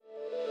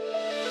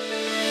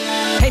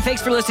Hey,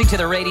 thanks for listening to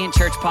the Radiant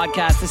Church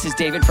podcast. This is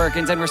David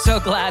Perkins, and we're so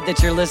glad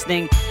that you're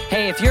listening.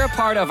 Hey, if you're a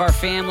part of our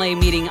family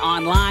meeting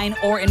online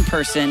or in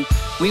person,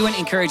 we would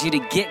encourage you to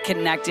get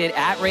connected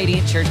at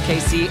Radiant Church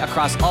KC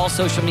across all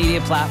social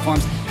media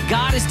platforms.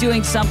 God is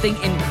doing something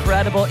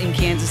incredible in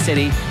Kansas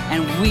City,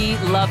 and we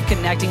love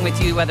connecting with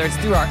you, whether it's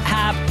through our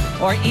app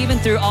or even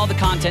through all the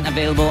content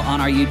available on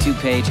our YouTube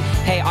page.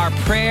 Hey, our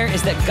prayer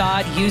is that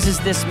God uses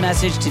this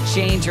message to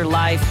change your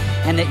life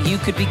and that you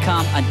could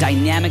become a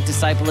dynamic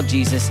disciple of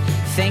Jesus.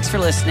 Thanks for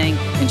listening.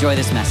 Enjoy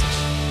this message.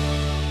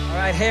 All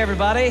right, hey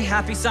everybody,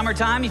 happy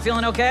summertime. You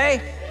feeling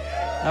okay?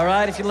 All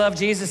right, if you love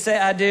Jesus, say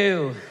I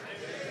do.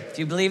 If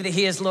you believe that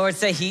he is Lord,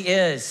 say he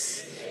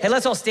is. Hey,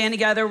 let's all stand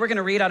together. We're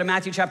gonna read out of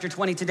Matthew chapter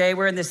 20 today.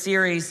 We're in this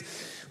series.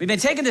 We've been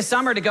taking this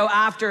summer to go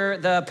after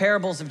the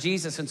parables of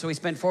Jesus. And so we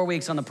spent 4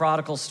 weeks on the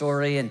prodigal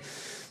story. And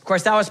of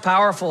course, that was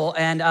powerful.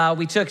 And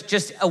we took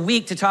just a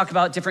week to talk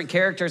about different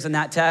characters in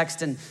that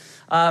text. And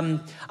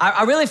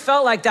I really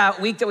felt like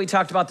that week that we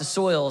talked about the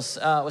soils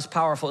was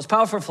powerful. It was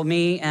powerful for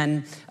me,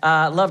 and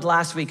loved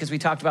last week as we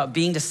talked about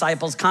being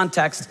disciples.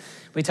 Context,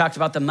 we talked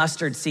about the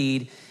mustard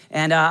seed.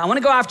 And I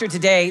wanna go after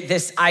today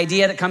this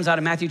idea that comes out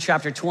of Matthew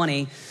chapter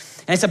 20.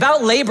 And it's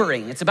about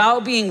laboring. It's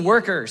about being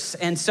workers.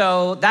 And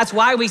so that's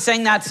why we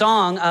sang that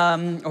song,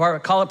 or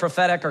call it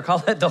prophetic or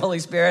call it the Holy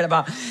Spirit,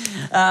 about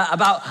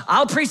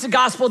I'll preach the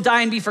gospel,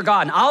 die and be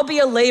forgotten. I'll be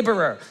a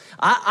laborer.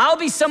 I'll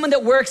be someone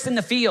that works in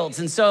the fields.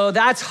 And so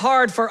that's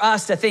hard for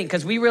us to think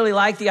because we really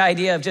like the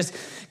idea of just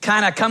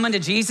kind of coming to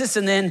Jesus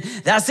and then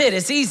that's it,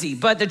 it's easy.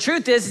 But the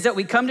truth is that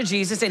we come to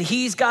Jesus and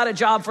he's got a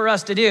job for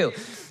us to do.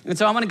 And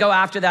so I'm gonna go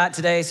after that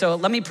today. So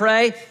let me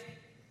pray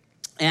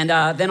and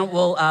then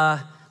we'll,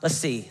 let's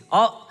see.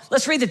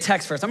 Let's read the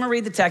text first. I'm gonna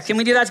read the text. Can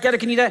we do that together?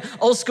 Can you do that?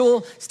 Old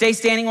school, stay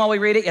standing while we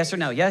read it. Yes or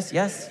no? Yes,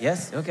 yes,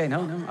 yes. Okay, no.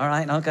 All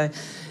right, okay.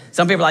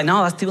 Some people are like,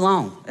 no, that's too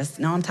long.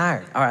 No, I'm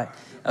tired. All right.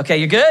 Okay,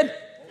 you good?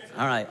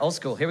 All right, old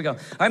school, here we go. All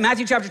right,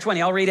 Matthew chapter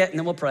 20, I'll read it and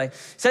then we'll pray. It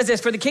says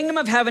this, for the kingdom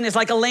of heaven is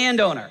like a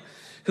landowner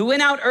who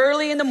went out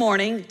early in the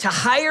morning to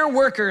hire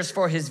workers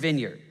for his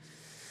vineyard.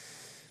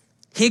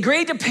 He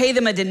agreed to pay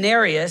them a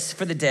denarius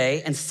for the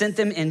day and sent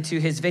them into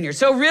his vineyard.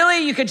 So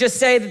really, you could just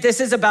say that this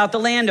is about the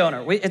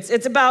landowner.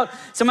 It's about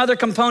some other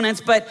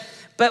components, but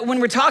when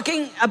we're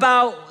talking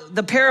about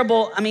the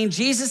parable, I mean,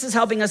 Jesus is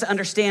helping us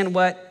understand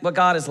what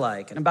God is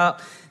like. And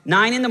about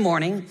 9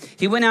 a.m,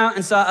 he went out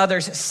and saw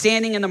others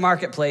standing in the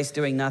marketplace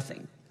doing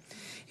nothing.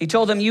 He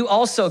told them, you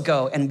also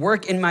go and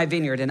work in my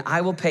vineyard and I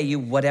will pay you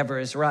whatever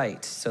is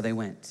right. So they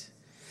went.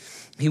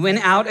 He went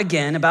out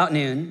again about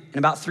noon and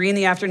about 3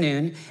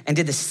 p.m. and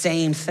did the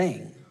same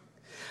thing.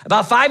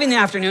 About 5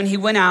 p.m, he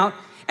went out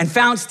and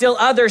found still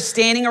others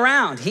standing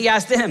around. He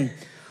asked them,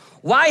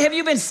 why have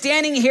you been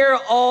standing here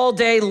all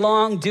day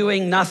long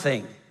doing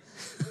nothing?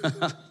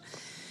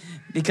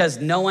 Because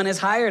no one has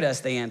hired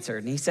us, they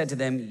answered. And he said to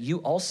them, you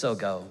also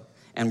go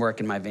and work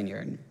in my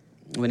vineyard.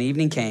 When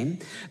evening came,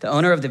 the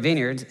owner of the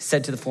vineyard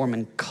said to the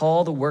foreman,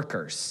 call the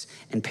workers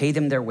and pay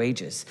them their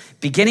wages,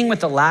 beginning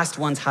with the last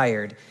ones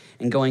hired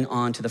and going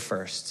on to the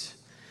first.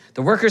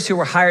 The workers who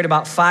were hired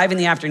about 5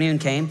 p.m.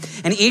 came,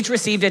 and each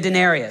received a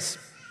denarius.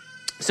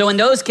 So when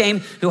those came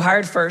who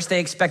hired first,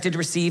 they expected to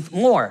receive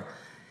more.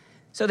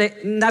 So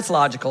that's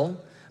logical,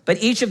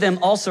 but each of them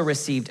also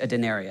received a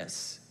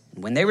denarius.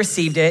 When they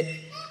received it,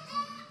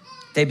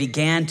 they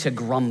began to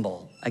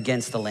grumble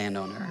against the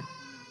landowner.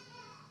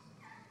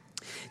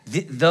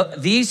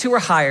 These who were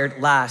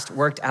hired last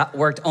worked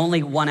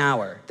only 1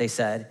 hour, they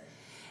said,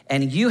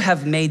 and you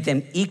have made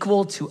them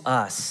equal to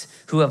us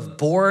who have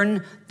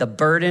borne the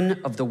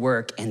burden of the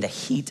work and the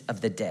heat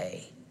of the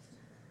day.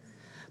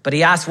 But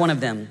he answered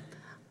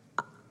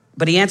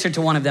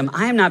to one of them,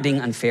 I am not being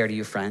unfair to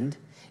you, friend.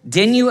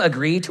 Didn't you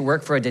agree to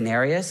work for a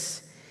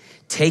denarius?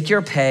 Take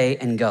your pay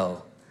and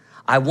go.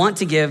 I want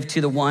to give to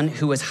the one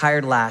who was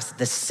hired last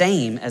the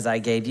same as I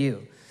gave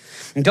you.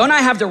 And don't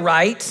I have the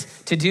right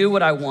to do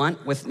what I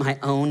want with my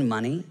own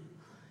money?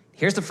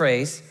 Here's the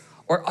phrase,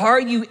 or are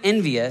you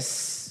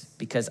envious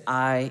because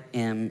I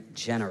am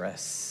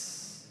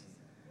generous?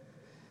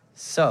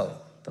 So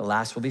the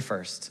last will be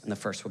first and the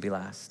first will be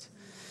last.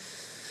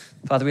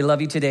 Father, we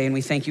love you today and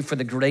we thank you for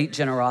the great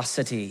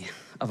generosity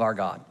of our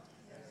God.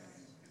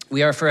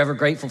 We are forever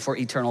grateful for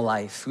eternal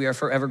life. We are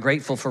forever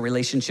grateful for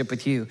relationship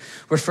with you.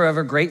 We're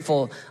forever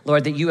grateful,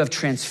 Lord, that you have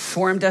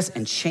transformed us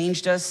and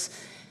changed us.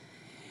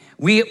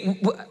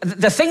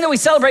 The thing that we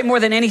celebrate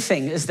more than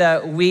anything is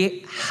that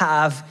we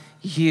have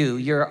you.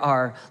 You're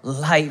our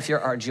life,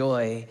 you're our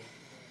joy.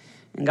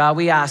 And God,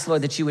 we ask,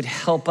 Lord, that you would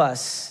help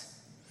us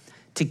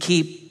to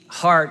keep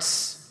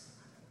hearts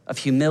of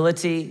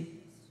humility.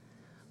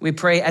 We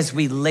pray as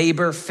we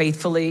labor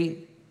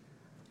faithfully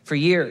for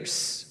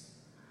years,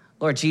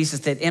 Lord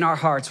Jesus, that in our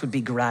hearts would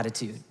be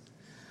gratitude.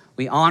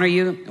 We honor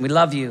you and we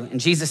love you. In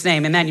Jesus'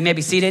 name, amen. You may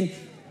be seated.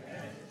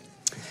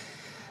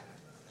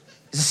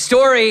 There's a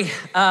story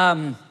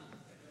about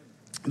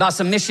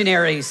some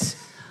missionaries,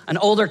 an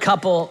older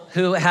couple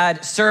who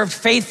had served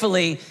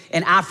faithfully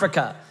in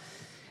Africa.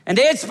 And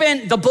they had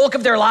spent the bulk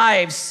of their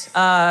lives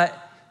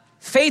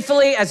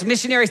faithfully as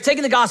missionaries,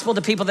 taking the gospel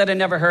to people that had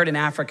never heard in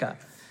Africa.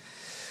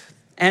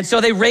 And so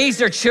they raised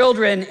their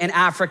children in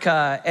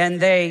Africa, and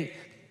they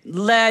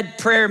led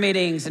prayer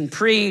meetings and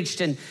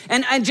preached. And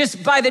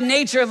just by the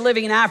nature of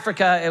living in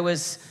Africa, it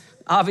was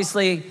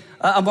obviously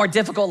a more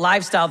difficult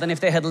lifestyle than if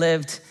they had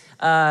lived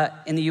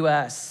in the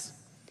US.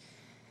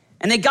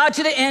 And they got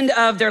to the end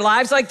of their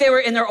lives like they were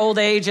in their old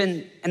age,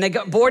 and they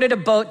boarded a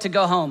boat to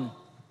go home.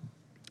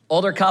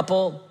 Older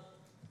couple,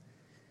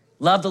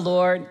 loved the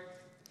Lord.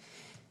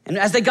 And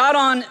as they got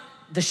on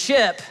the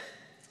ship,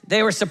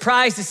 they were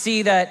surprised to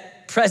see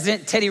that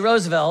President Teddy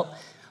Roosevelt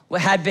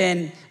had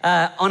been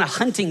on a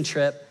hunting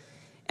trip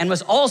and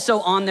was also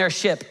on their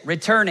ship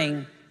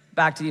returning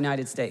back to the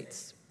United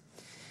States.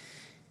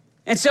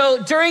 And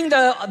so during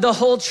the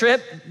whole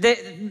trip,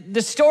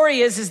 the story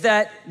is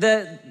that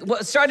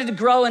what started to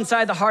grow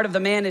inside the heart of the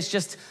man is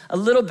just a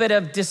little bit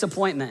of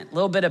disappointment, a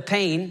little bit of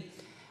pain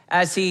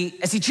as he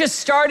just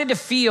started to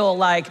feel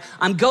like,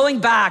 I'm going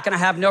back and I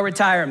have no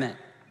retirement.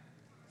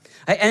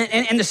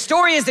 And the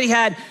story is that he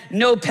had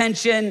no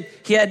pension,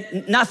 he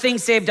had nothing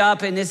saved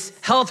up, and his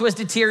health was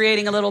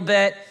deteriorating a little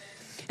bit.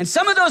 And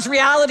some of those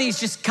realities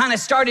just kind of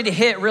started to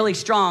hit really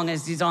strong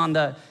as he's on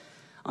the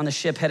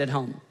ship headed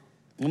home.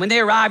 And when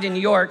they arrived in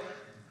New York,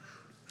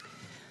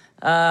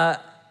 they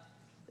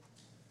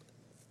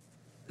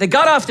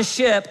got off the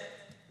ship,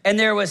 and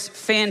there was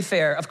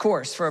fanfare, of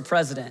course, for a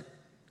president.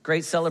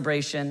 Great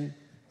celebration,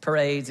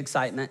 parades,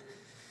 excitement.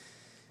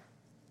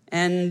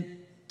 And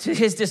to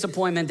his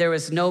disappointment, there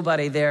was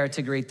nobody there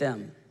to greet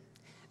them.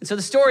 And so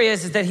the story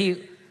is that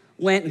he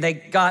went and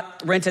they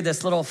rented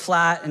this little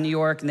flat in New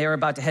York, and they were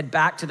about to head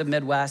back to the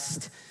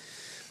Midwest.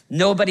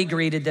 Nobody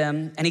greeted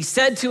them. And he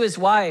said to his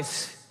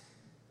wife,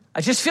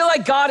 I just feel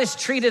like God has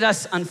treated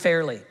us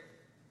unfairly.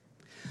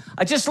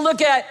 I just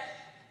look at,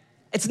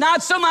 it's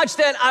not so much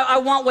that I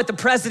want what the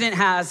president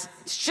has,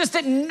 it's just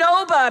that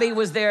nobody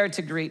was there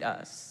to greet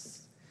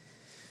us.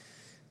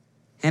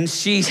 And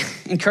she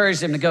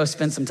encouraged him to go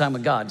spend some time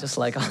with God, just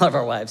like all of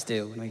our wives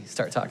do when we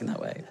start talking that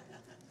way.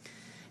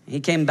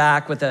 He came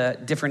back with a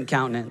different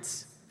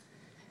countenance.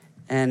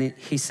 And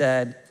he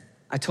said,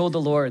 I told the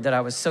Lord that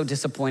I was so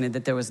disappointed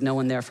that there was no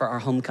one there for our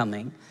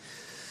homecoming.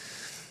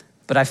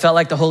 But I felt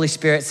like the Holy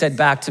Spirit said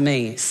back to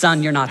me,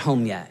 son, you're not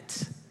home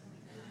yet.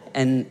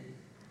 And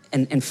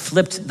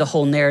flipped the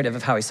whole narrative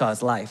of how he saw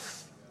his life.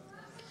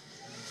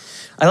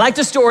 I like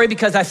the story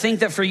because I think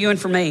that for you and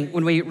for me,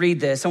 when we read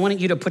this, I want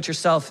you to put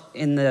yourself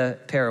in the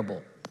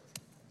parable.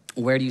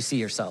 Where do you see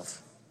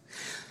yourself?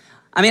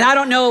 I mean, I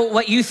don't know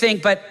what you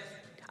think, but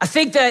I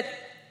think that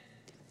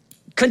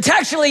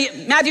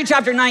contextually, Matthew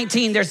chapter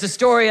 19, there's the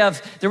story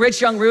of the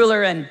rich young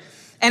ruler, and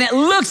it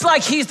looks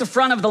like he's the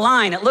front of the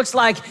line. It looks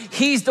like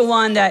he's the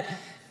one that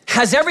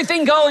has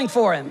everything going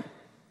for him.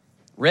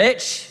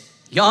 Rich,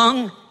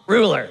 young,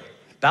 ruler,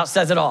 about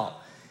says it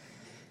all.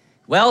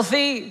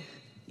 Wealthy,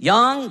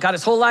 young, got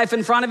his whole life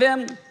in front of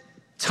him,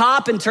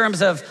 top in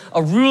terms of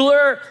a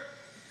ruler.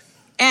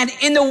 And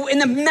in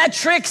the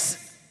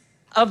metrics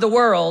of the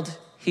world,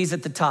 he's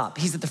at the top.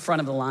 He's at the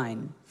front of the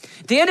line.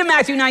 At the end of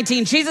Matthew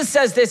 19, Jesus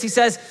says this. He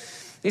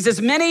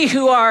says, many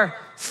who are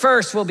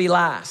first will be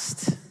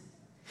last.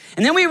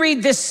 And then we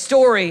read this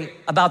story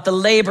about the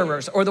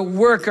laborers or the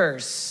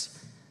workers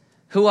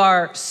who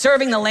are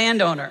serving the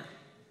landowner.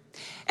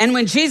 And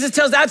when Jesus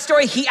tells that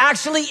story, he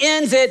actually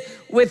ends it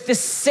with the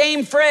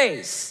same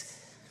phrase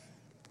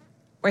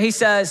where he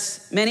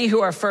says, many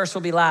who are first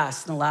will be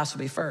last and the last will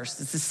be first.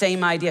 It's the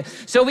same idea.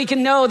 So we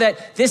can know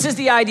that this is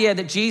the idea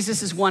that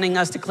Jesus is wanting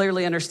us to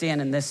clearly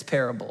understand in this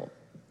parable.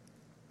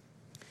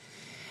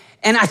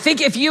 And I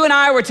think if you and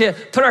I were to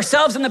put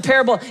ourselves in the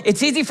parable,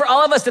 it's easy for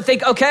all of us to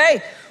think,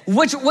 okay,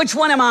 which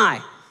one am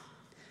I?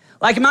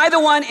 Like, am I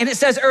the one, and it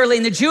says early,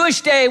 and the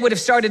Jewish day would have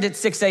started at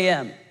 6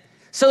 a.m.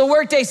 So the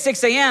workday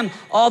 6 a.m.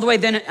 all the way,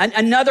 then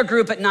another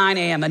group at 9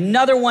 a.m.,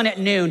 another one at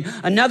noon,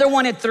 another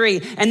one at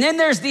 3. And then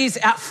there's these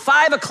at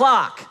 5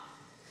 o'clock.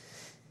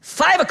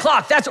 5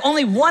 o'clock, that's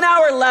only 1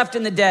 hour left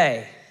in the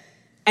day.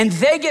 And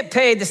they get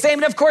paid the same.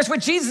 And of course,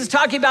 what Jesus is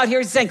talking about here,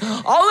 he's saying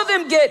all of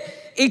them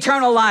get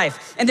eternal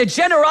life. And the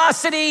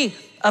generosity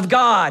of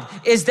God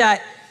is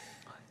that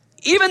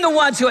even the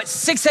ones who at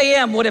 6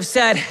 a.m. would have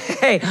said,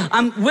 hey,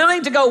 I'm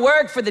willing to go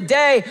work for the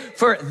day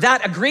for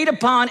that agreed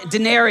upon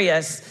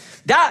denarius,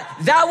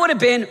 that would have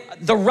been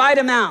the right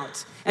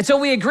amount. And so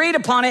we agreed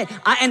upon it.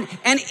 And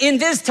in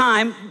this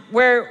time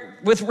where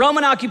with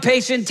Roman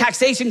occupation,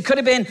 taxation could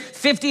have been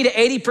 50 to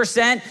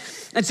 80%.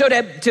 And so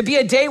to be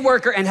a day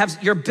worker and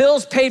have your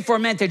bills paid for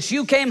meant that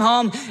you came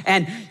home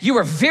and you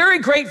were very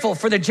grateful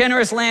for the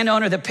generous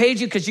landowner that paid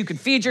you because you could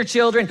feed your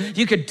children,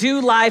 you could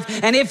do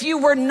life. And if you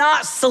were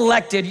not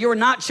selected, you were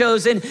not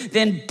chosen,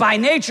 then by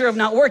nature of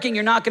not working,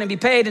 you're not going to be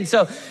paid. And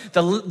so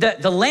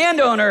the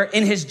landowner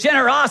in his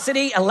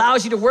generosity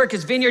allows you to work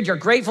his vineyard. You're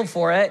grateful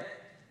for it.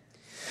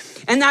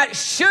 And that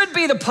should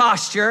be the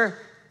posture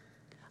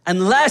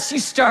unless you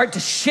start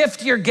to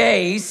shift your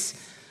gaze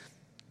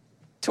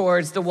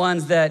towards the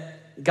ones that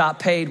got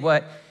paid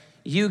what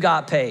you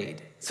got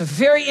paid. It's a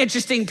very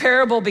interesting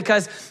parable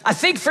because I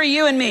think for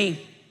you and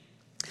me,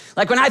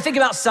 Like when I think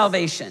about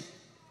salvation,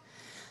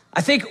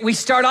 I think we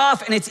start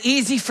off and it's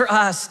easy for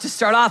us to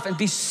start off and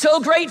be so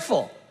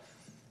grateful.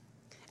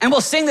 And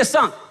we'll sing this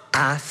song,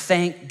 I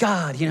thank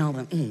God,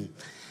 and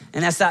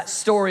that's that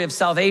story of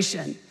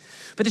salvation.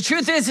 But the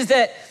truth is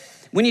that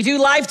when you do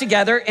life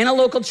together in a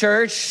local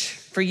church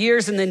for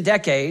years and then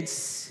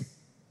decades,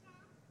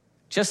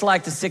 just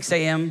like the 6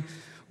 a.m.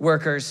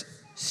 workers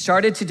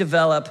started to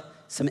develop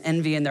some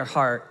envy in their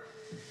heart,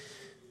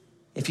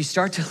 if you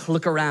start to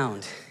look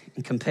around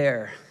and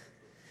compare,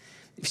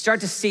 you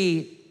start to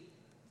see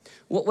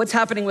what's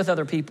happening with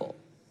other people.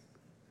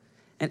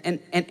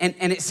 And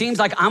it seems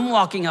like I'm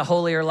walking a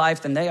holier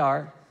life than they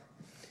are.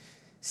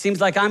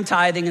 Seems like I'm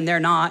tithing and they're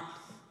not.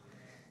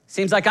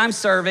 Seems like I'm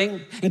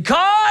serving. And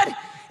God,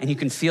 and you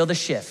can feel the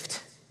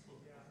shift.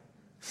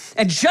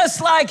 And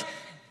just like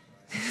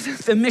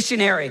the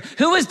missionary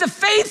who was the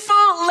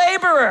faithful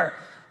laborer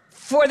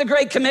for the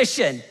Great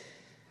Commission,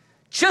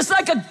 just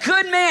like a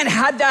good man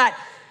had that,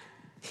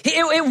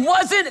 it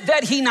wasn't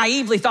that he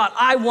naively thought,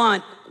 I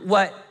want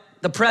what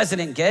the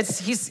president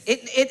gets.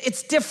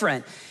 It's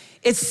different.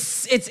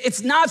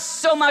 It's not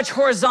so much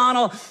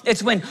horizontal.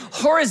 It's when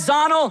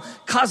horizontal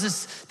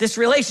causes this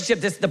relationship,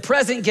 the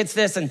president gets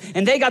this and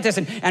they got this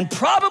and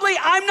probably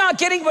I'm not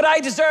getting what I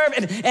deserve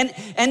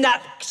and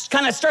that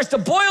kind of starts to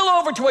boil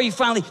over to where you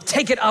finally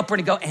take it upward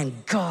and go,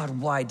 and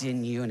God, why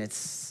didn't you? And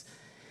it's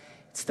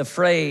the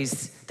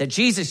phrase that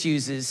Jesus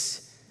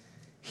uses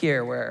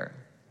here where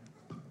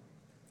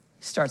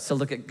he starts to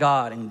look at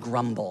God and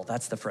grumble.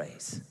 That's the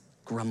phrase,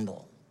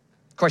 grumble.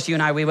 Of course, you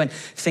and I, we wouldn't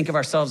think of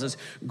ourselves as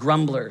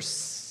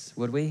grumblers,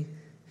 would we?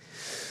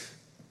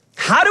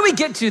 How do we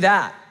get to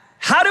that?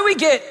 How do we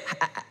get,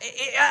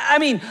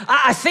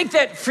 I think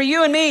that for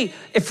you and me,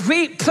 if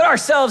we put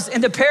ourselves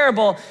in the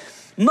parable,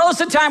 most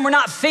of the time we're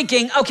not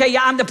thinking, okay,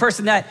 yeah, I'm the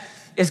person that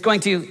is going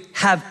to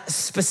have a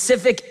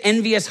specific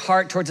envious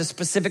heart towards a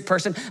specific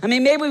person.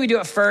 Maybe we do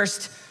it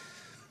first,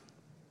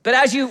 but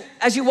as you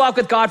walk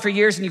with God for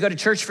years and you go to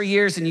church for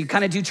years and you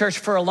kind of do church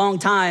for a long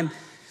time,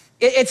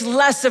 it's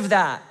less of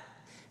that.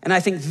 And I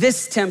think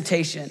this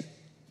temptation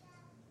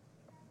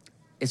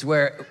is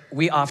where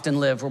we often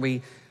live,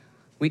 where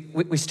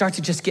we start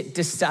to just get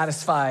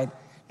dissatisfied,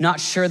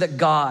 not sure that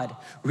God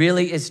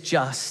really is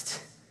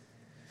just.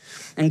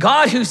 And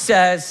God who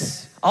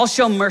says, I'll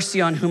show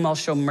mercy on whom I'll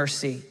show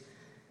mercy.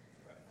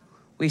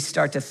 We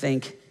start to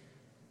think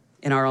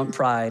in our own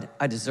pride,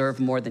 I deserve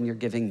more than you're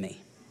giving me.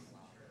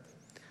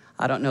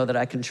 I don't know that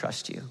I can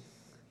trust you.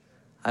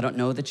 I don't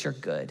know that you're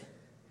good.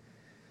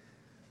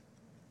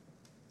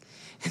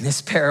 And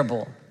this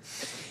parable,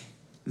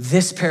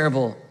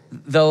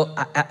 though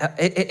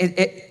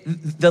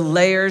the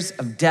layers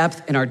of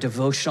depth in our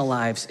devotional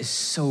lives is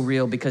so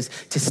real, because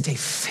to stay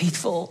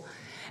faithful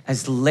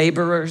as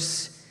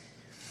laborers.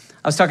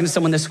 I was talking to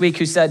someone this week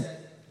who said,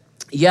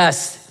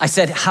 yes, I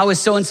said, how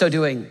is so-and-so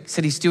doing? He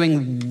said, he's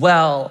doing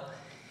well.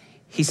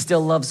 He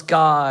still loves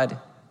God,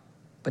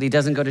 but he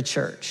doesn't go to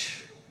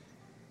church.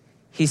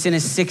 He's in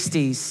his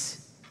 60s,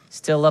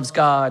 still loves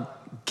God,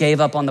 gave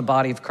up on the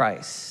body of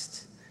Christ.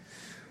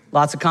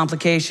 Lots of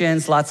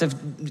complications, lots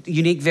of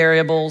unique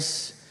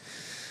variables.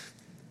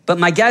 But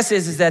my guess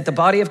is that the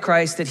body of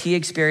Christ that he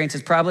experienced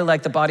is probably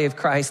like the body of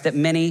Christ that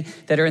many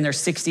that are in their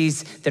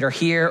 60s that are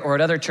here or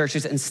at other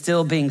churches and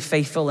still being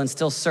faithful and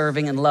still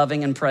serving and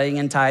loving and praying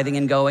and tithing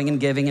and going and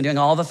giving and doing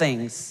all the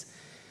things.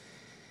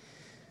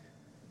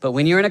 But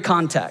when you're in a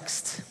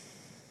context,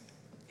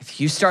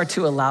 if you start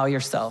to allow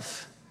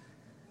yourself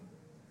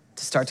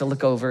to start to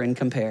look over and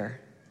compare,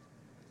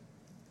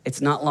 it's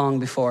not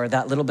long before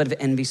that little bit of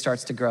envy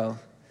starts to grow.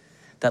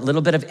 That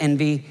little bit of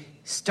envy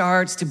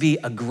starts to be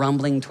a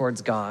grumbling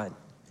towards God.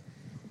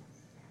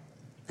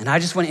 And I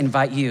just want to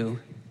invite you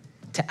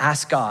to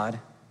ask God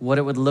what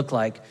it would look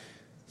like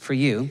for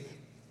you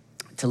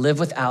to live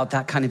without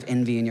that kind of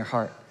envy in your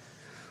heart.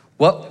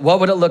 What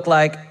would it look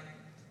like?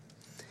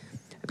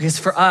 Because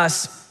for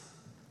us,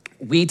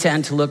 we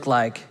tend to look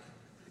like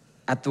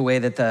at the way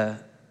that the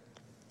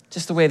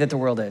way that the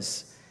world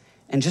is.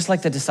 And just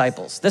like the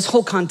disciples, this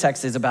whole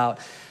context is about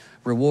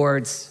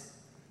rewards,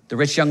 the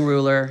rich young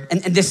ruler,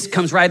 and this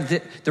comes right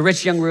at the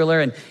rich young ruler,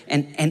 and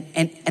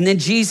then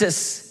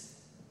Jesus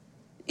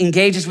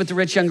engages with the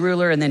rich young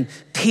ruler, and then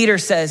Peter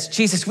says,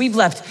 Jesus, we've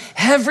left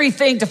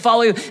everything to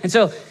follow you, and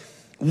so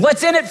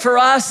what's in it for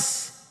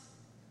us?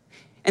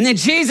 And then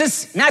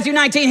Jesus, Matthew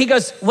 19, he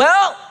goes,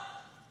 well,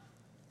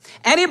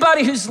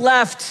 anybody who's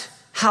left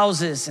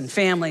houses and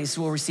families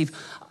will receive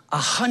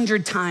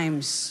 100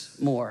 times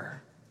more.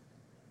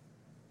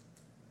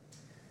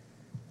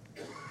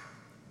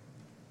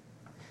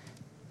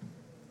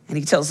 And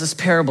he tells this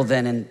parable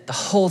then, and the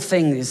whole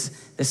thing is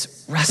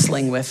this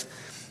wrestling with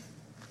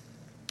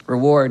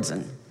rewards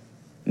and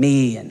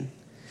me and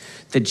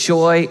the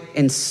joy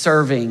in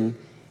serving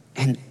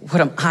and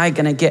what am I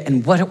gonna get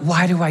and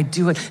why do I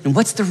do it? And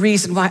what's the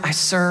reason why I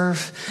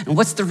serve? And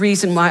what's the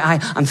reason why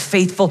I'm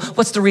faithful?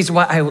 What's the reason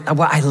why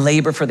I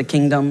labor for the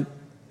kingdom?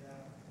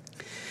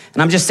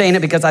 And I'm just saying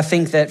it because I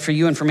think that for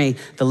you and for me,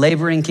 the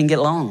laboring can get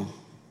long.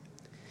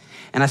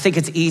 And I think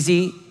it's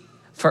easy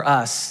for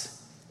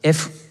us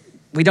if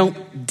we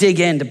don't dig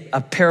into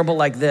a parable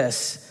like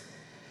this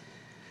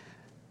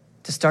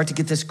to start to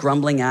get this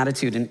grumbling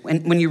attitude. And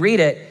when you read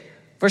it,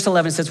 verse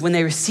 11 says, when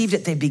they received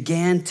it, they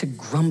began to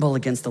grumble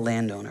against the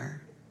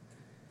landowner.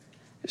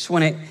 I just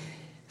want to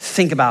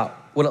think about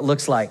what it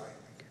looks like.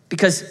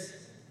 Because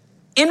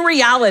in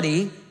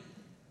reality,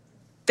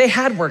 they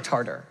had worked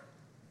harder.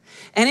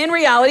 And in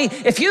reality,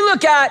 if you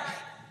look at,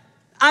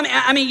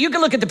 I mean, you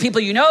can look at the people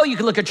you know, you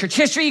can look at church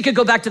history, you could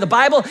go back to the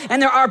Bible, and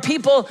there are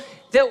people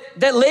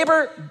that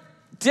labor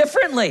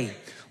differently.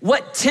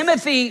 What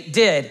Timothy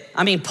did,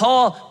 I mean,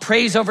 Paul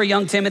prays over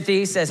young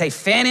Timothy, says, hey,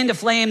 fan into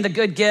flame the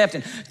good gift,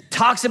 and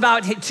talks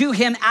about to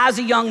him as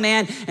a young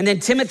man. And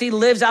then Timothy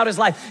lives out his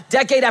life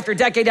decade after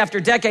decade after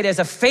decade as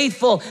a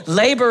faithful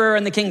laborer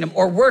in the kingdom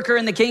or worker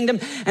in the kingdom.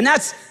 And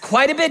that's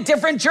quite a bit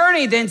different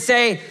journey than,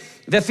 say,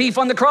 the thief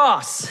on the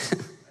cross.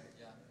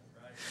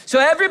 So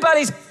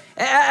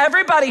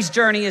everybody's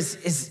journey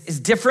is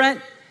different.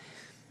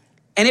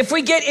 And if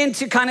we get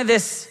into kind of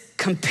this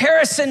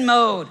comparison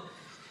mode,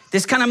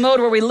 this kind of mode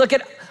where we look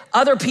at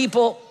other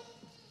people's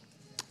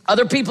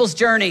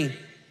journey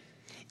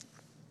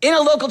in a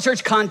local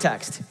church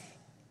context,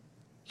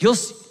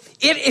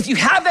 if you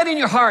have that in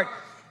your heart,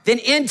 then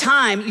in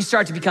time you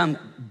start to become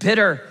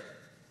bitter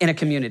in a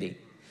community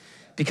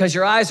because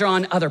your eyes are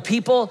on other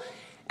people,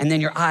 and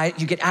then you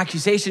get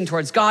accusation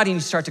towards God, and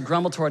you start to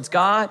grumble towards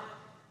God.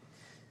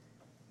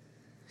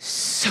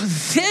 So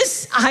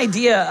this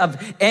idea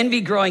of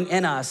envy growing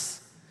in us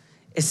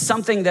is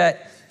something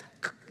that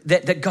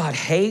God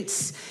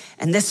hates.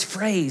 And this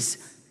phrase,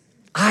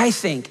 I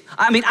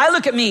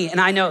look at me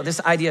and I know this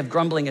idea of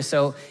grumbling is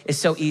so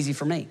easy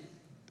for me.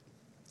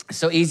 It's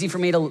so easy for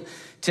me to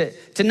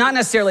not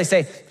necessarily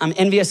say, I'm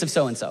envious of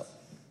so-and-so.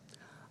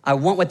 I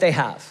want what they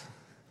have.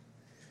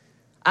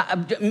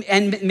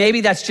 And maybe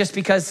that's just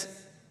because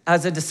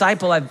as a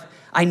disciple,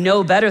 I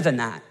know better than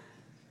that.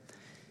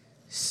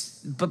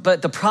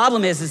 But the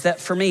problem is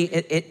that for me,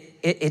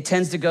 it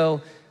tends to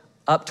go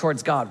up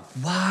towards God.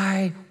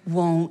 Why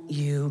won't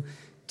you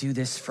do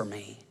this for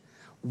me?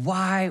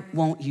 Why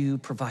won't you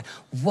provide?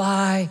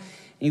 Why?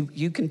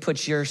 You can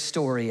put your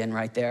story in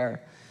right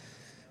there.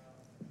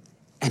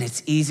 And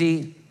it's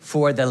easy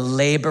for the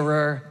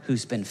laborer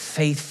who's been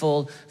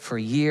faithful for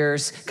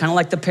years, kind of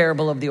like the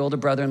parable of the older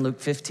brother in Luke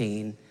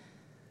 15.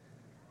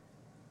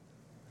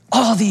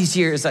 All these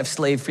years I've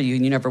slaved for you,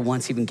 and you never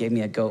once even gave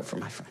me a goat for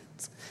my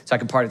friends, so I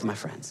could party with my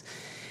friends.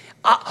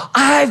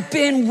 I've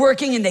been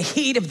working in the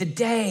heat of the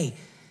day.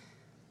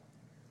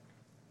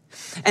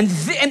 And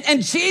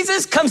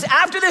Jesus comes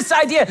after this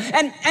idea,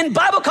 and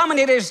Bible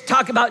commentators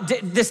talk about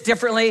this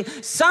differently.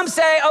 Some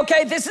say,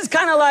 okay, this is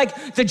kind of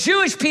like the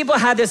Jewish people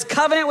had this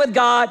covenant with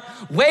God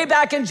way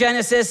back in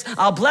Genesis.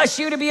 I'll bless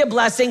you to be a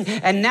blessing.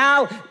 And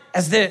now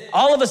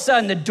all of a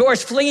sudden the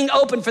door's flinging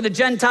open for the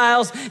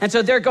Gentiles. And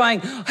so they're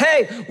going,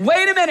 hey,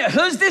 wait a minute,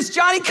 who's this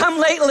Johnny come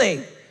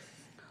lately?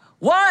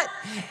 What?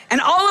 And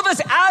all of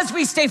us, as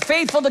we stay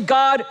faithful to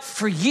God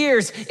for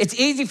years, it's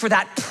easy for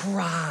that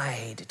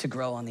pride to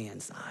grow on the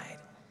inside.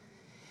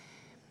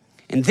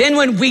 And then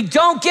when we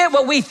don't get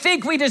what we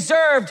think we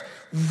deserved,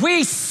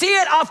 we see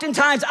it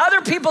oftentimes,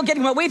 other people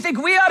getting what we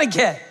think we ought to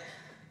get.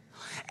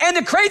 And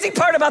the crazy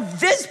part about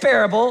this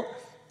parable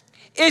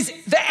is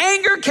the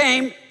anger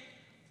came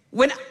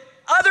when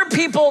other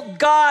people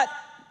got,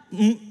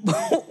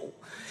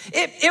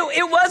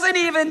 it wasn't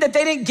even that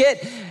they didn't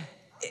get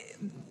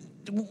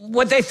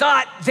what they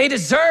thought they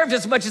deserved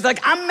as much as like,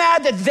 I'm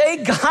mad that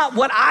they got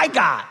what I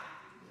got.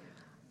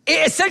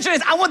 It essentially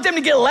is, I want them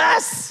to get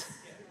less.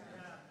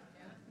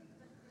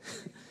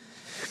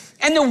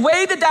 And the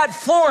way that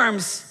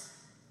forms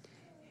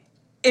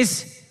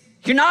is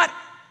you're not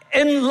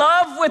in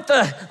love with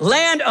the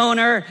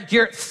landowner,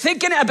 you're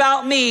thinking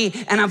about me,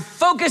 and I'm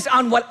focused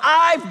on what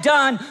I've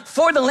done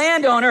for the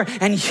landowner,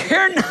 and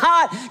you're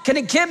not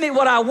gonna give me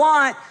what I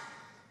want.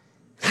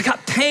 I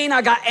got pain,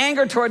 I got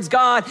anger towards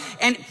God,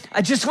 and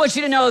I just want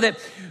you to know that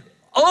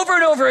over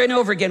and over and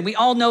over again, we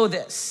all know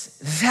this,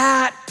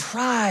 that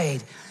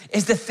pride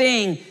is the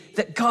thing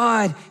that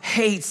God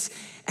hates,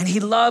 and he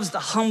loves the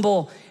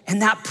humble,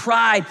 and that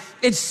pride,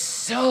 it's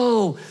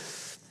so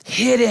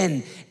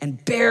hidden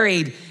and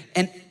buried,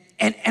 and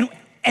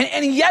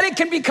yet it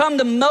can become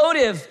the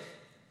motive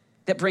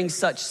that brings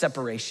such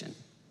separation.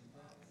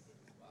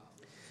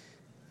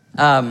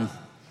 I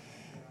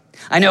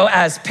know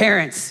as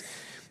parents,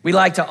 we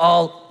like to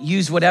all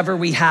use whatever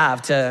we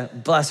have to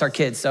bless our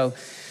kids. So,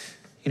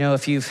 you know,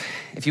 if you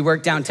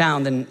work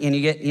downtown, then and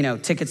you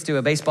get tickets to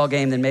a baseball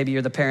game, then maybe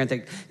you're the parent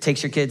that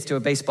takes your kids to a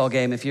baseball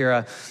game. If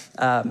you're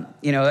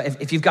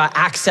if you've got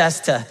access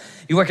to,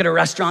 you work at a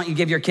restaurant, you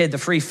give your kid the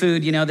free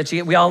food, that you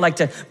get. We all like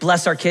to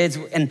bless our kids.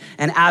 And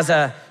as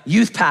a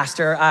youth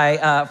pastor,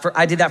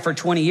 I did that for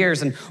 20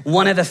 years. And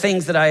one of the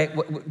things that I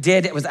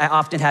did was I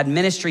often had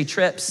ministry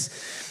trips.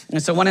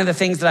 And so one of the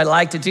things that I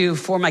like to do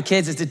for my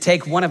kids is to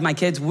take one of my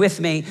kids with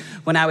me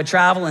when I would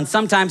travel. And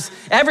sometimes,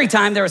 every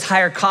time there was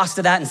higher cost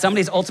to that, and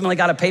somebody's ultimately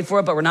got to pay for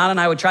it, but Renata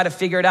and I would try to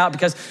figure it out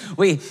because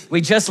we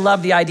just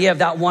love the idea of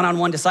that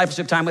one-on-one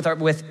discipleship time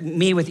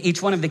with each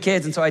one of the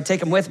kids. And so I'd take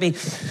them with me.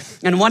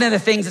 And one of the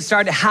things that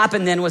started to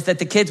happen then was that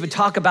the kids would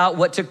talk about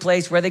what took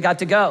place, where they got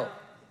to go.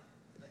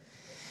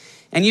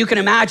 And you can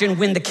imagine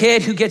when the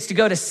kid who gets to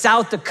go to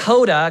South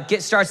Dakota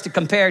starts to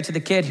compare to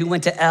the kid who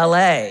went to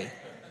LA.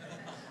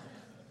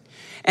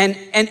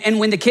 And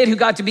when the kid who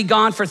got to be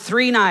gone for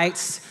 3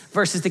 nights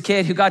versus the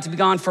kid who got to be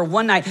gone for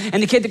 1 night,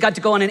 and the kid that got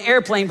to go on an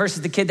airplane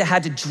versus the kid that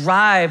had to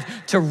drive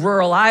to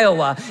rural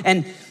Iowa.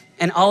 And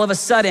all of a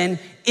sudden,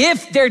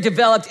 if they're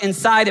developed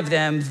inside of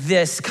them,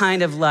 this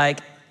kind of like,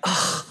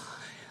 oh,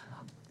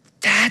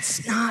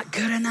 that's not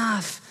good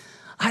enough.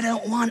 I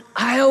don't want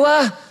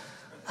Iowa.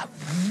 I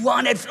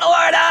wanted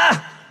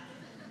Florida.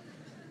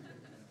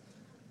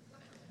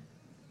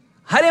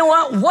 I didn't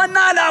want 1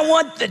 night, I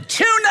want the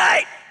 2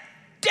 night.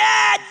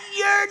 Dad,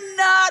 you're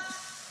not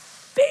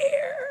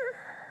fair.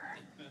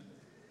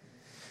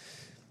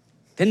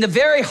 Then the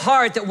very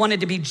heart that wanted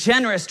to be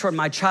generous toward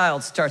my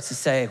child starts to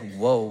say,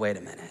 whoa, wait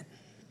a minute.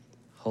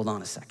 Hold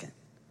on a second.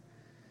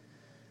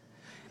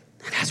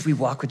 And as we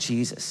walk with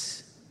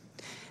Jesus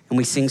and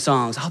we sing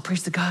songs, I'll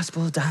preach the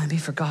gospel, die and be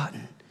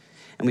forgotten.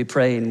 And we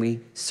pray and we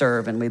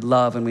serve and we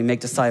love and we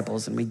make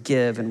disciples and we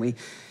give and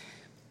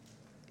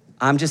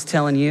I'm just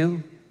telling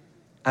you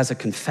as a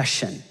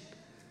confession,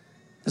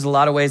 there's a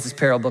lot of ways this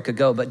parable could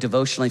go, but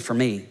devotionally for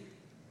me,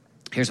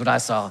 here's what I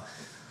saw.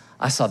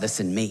 I saw this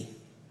in me.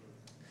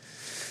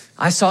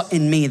 I saw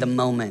in me the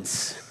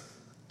moments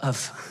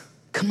of,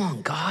 come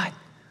on, God,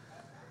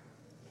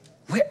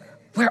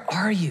 where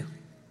are you?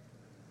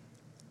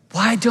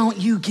 Why don't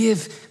you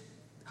give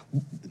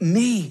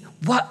me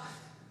what?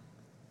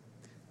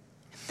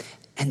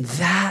 And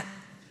that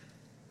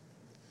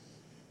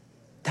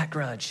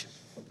grudge,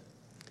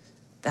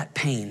 that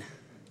pain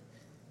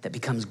that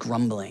becomes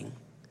grumbling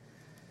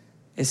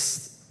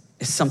is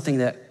something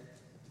that,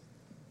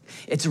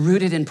 it's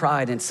rooted in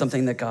pride and it's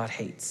something that God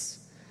hates.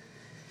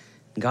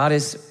 God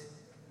is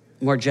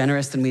more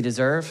generous than we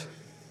deserve.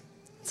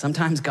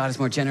 Sometimes God is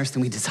more generous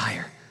than we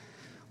desire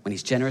when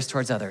he's generous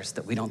towards others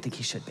that we don't think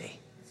he should be.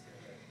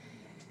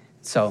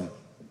 So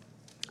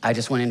I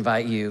just want to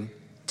invite you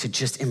to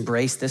just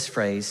embrace this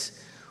phrase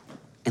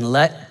and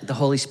let the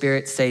Holy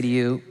Spirit say to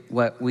you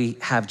what we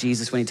have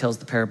Jesus when he tells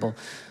the parable,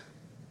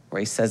 where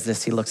he says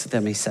this, he looks at them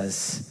and he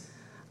says,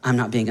 I'm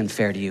not being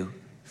unfair to you,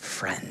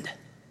 friend.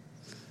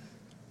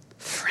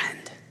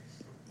 Friend.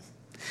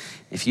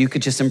 If you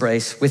could just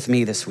embrace with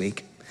me this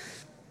week,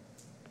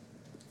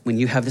 when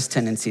you have this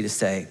tendency to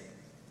say,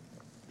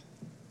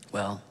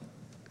 well,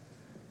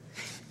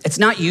 it's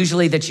not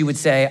usually that you would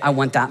say, I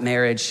want that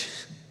marriage.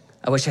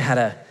 I wish I had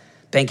a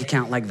bank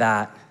account like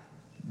that.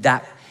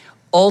 That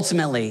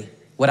ultimately,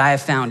 what I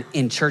have found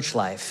in church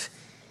life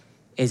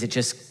is it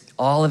just,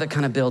 all of it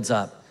kind of builds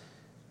up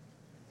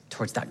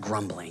towards that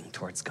grumbling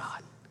towards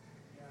God.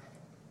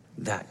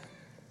 That.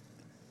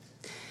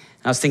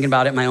 I was thinking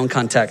about it in my own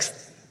context.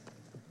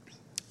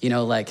 You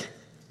know, like,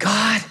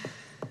 God,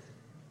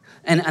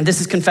 and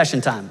this is confession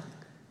time.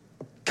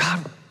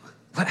 God,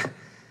 what?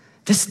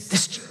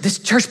 This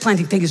church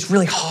planting thing is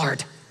really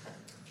hard.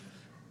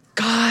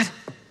 God,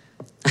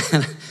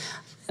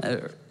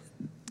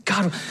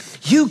 God,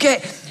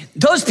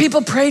 those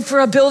people prayed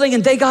for a building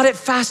and they got it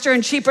faster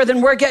and cheaper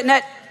than we're getting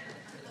it.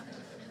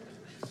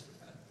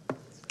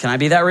 Can I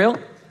be that real?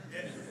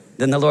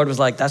 Then the Lord was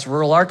like, that's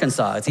rural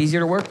Arkansas. It's easier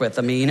to work with.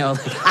 I mean, you know,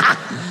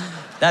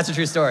 that's a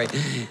true story.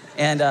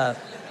 And but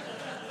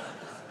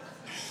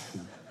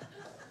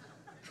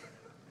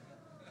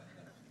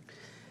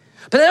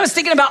then I was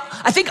thinking about,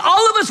 I think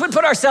all of us would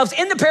put ourselves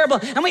in the parable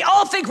and we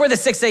all think we're the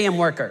 6 a.m.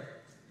 worker,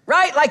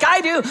 right? Like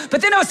I do.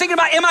 But then I was thinking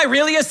about, am I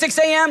really a 6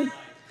 a.m.?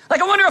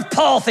 Like I wonder if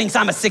Paul thinks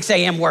I'm a 6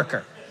 a.m.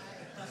 worker.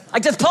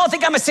 Like does Paul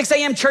think I'm a 6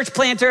 a.m. church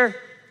planter?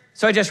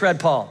 So I just read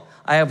Paul.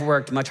 I have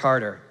worked much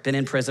harder, been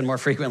in prison more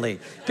frequently,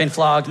 been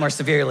flogged more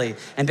severely,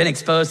 and been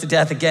exposed to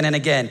death again and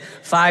again.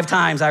 5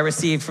 times I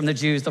received from the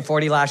Jews the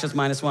 40 lashes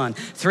minus 1.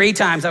 3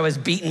 times I was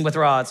beaten with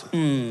rods.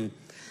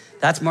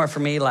 That's more for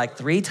me, like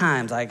 3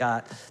 times I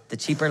got the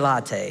cheaper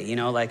latte, you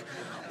know, like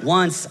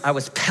once I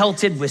was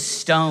pelted with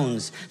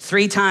stones.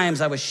 3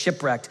 times I was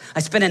shipwrecked. I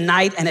spent a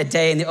night and a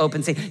day in the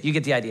open sea. You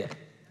get the idea.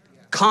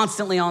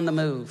 Constantly on the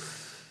move.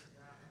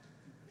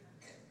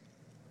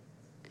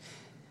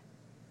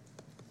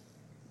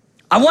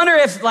 I wonder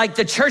if like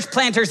the church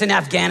planters in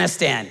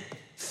Afghanistan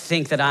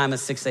think that I'm a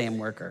 6 a.m.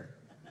 worker,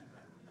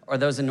 or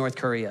those in North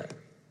Korea,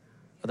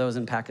 or those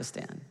in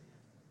Pakistan.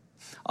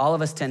 All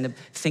of us tend to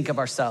think of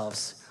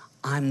ourselves,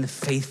 I'm the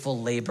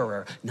faithful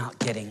laborer not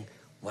getting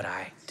what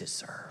I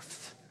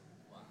deserve.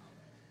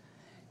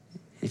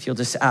 If you'll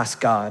just ask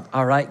God,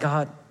 all right,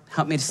 God,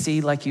 help me to see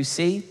like you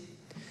see.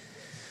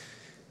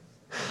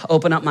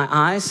 Open up my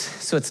eyes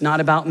so it's not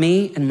about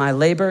me and my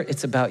labor,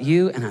 it's about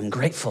you, and I'm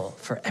grateful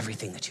for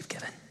everything that you've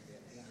given.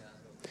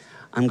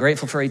 I'm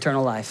grateful for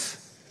eternal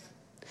life.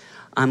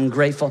 I'm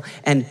grateful.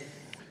 And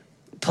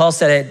Paul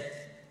said it,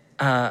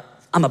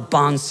 I'm a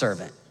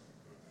bondservant.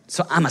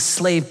 So I'm a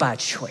slave by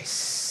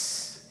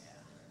choice.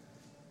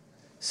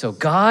 So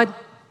God,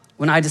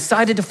 when I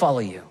decided to follow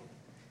you,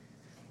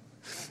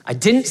 I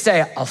didn't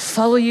say I'll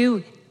follow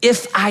you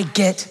if I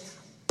get,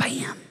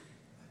 bam,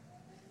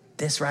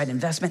 this right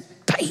investment,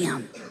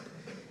 bam,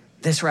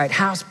 this right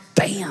house,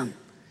 bam,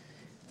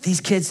 these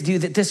kids do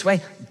that this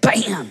way,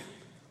 bam,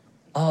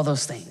 all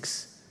those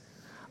things.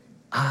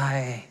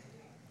 I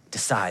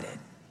decided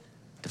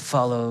to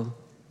follow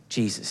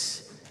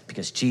Jesus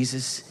because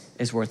Jesus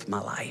is worth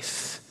my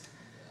life.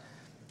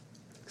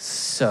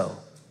 So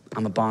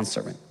I'm a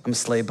bondservant. I'm a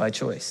slave by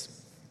choice.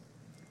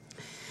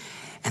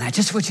 And I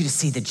just want you to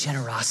see the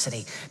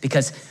generosity,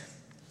 because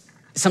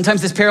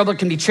sometimes this parable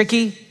can be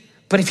tricky,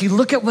 but if you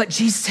look at what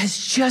Jesus has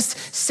just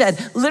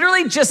said,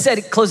 literally just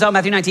said, close out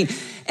Matthew 19,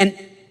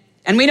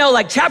 and we know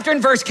like chapter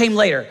and verse came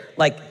later.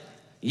 Like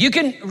you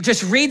can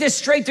just read this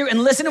straight through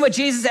and listen to what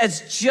Jesus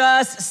has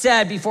just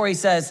said before he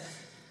says,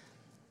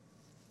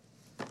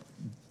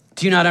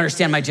 do you not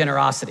understand my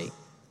generosity?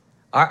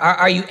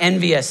 Are you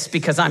envious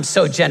because I'm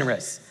so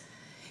generous?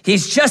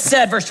 He's just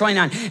said, verse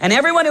 29, and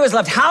everyone who has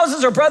left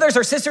houses or brothers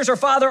or sisters or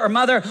father or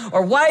mother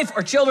or wife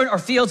or children or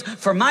fields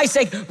for my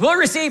sake will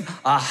receive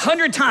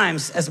 100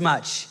 times as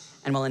much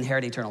and will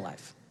inherit eternal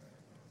life.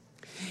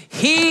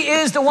 He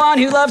is the one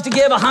who loves to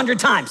give 100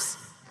 times.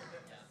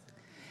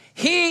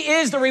 He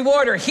is the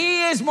rewarder.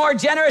 He is more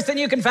generous than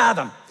you can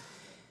fathom.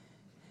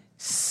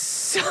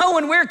 So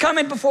when we're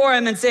coming before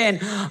him and saying,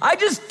 I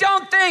just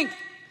don't think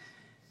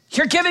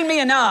you're giving me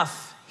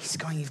enough, he's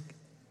going,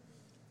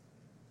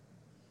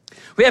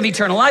 we have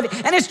eternal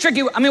life, and it's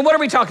tricky. I mean, what are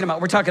we talking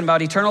about? We're talking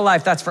about eternal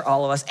life. That's for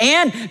all of us.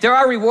 And there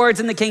are rewards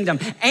in the kingdom.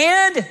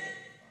 And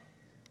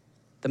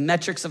the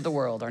metrics of the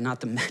world are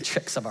not the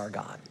metrics of our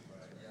God.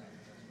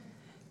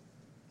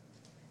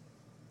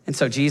 And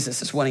so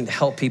Jesus is wanting to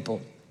help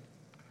people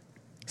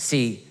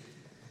see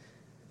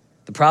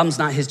the problem's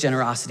not his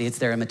generosity, it's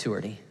their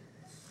immaturity.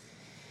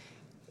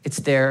 It's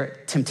their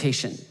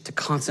temptation to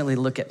constantly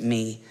look at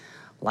me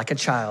like a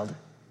child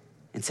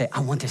and say, I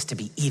want this to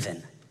be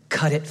even,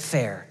 cut it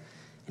fair.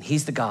 And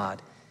he's the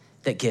God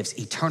that gives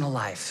eternal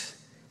life.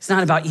 It's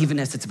not about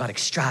evenness, it's about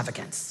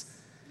extravagance.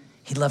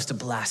 He loves to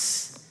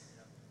bless.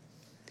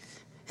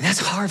 And that's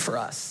hard for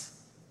us.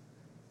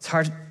 It's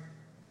hard.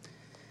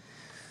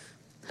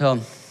 So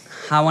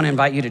I want to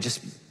invite you to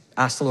just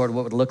ask the Lord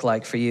what it would look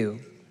like for you.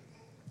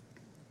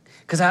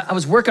 Because I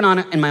was working on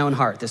it in my own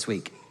heart this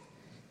week.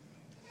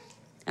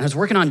 And I was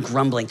working on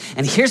grumbling.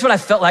 And here's what I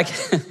felt like.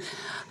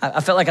 I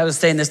felt like I was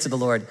saying this to the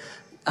Lord.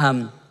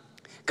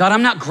 God,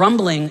 I'm not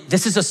grumbling.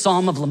 This is a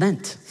psalm of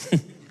lament.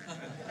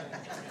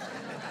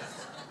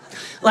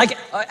 Like,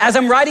 as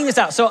I'm writing this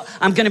out, so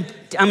I'm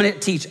gonna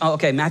teach. Oh,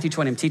 okay, Matthew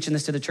 20, I'm teaching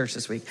this to the church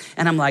this week.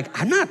 And I'm like,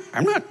 I'm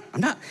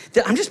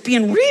just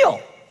being real.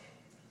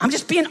 I'm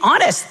just being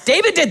honest.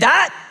 David did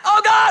that.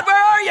 Oh God,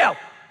 where are you?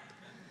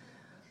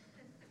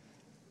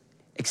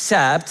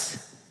 Except,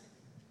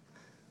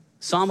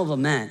 Psalm of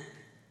Lament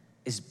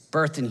is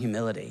birthed in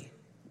humility.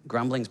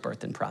 Grumbling's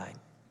birthed in pride.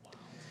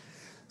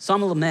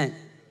 Psalm of Lament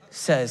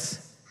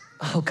says,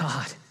 oh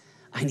God,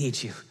 I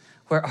need you.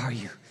 Where are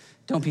you?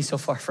 Don't be so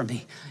far from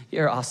me.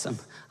 You're awesome.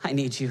 I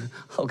need you.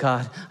 Oh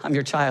God, I'm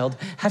your child.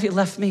 Have you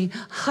left me?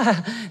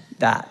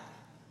 That.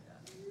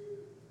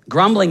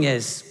 Grumbling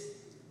is,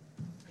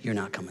 you're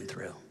not coming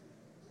through.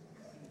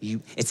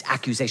 It's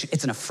accusation.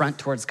 It's an affront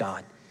towards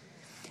God.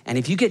 And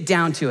if you get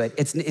down to it,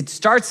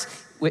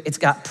 it's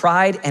got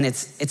pride, and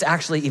it's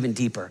actually even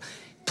deeper.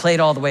 Play it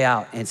all the way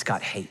out, and it's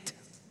got hate.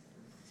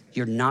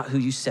 You're not who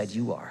you said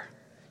you are.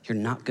 You're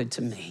not good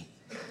to me.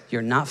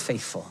 You're not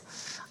faithful.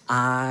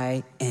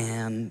 I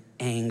am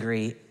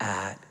angry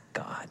at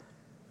God.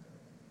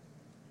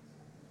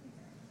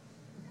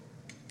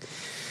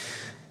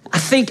 I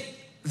think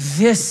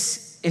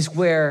this is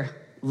where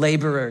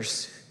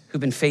laborers who've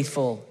been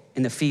faithful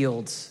in the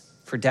fields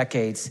for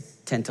decades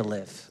tend to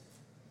live.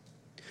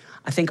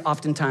 I think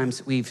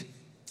oftentimes we've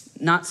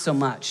not so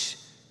much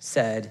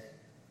said,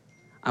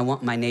 I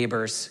want my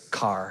neighbor's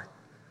car.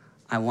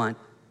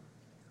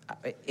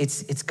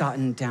 It's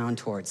gotten down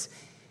towards,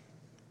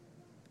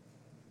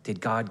 did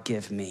God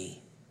give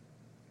me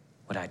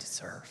what I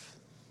deserve?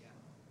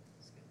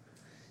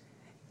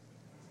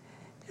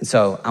 And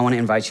so I want to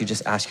invite you,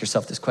 just ask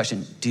yourself this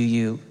question. Do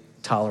you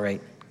tolerate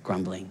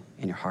grumbling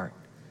in your heart?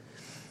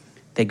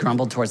 They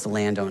grumbled towards the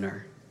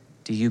landowner.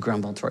 Do you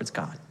grumble towards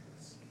God?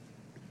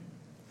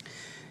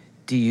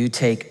 Do you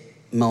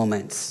take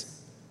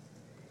moments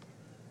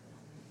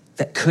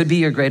that could be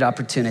your great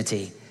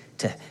opportunity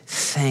to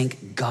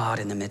thank God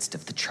in the midst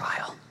of the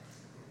trial,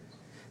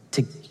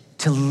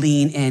 to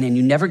lean in, and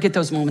you never get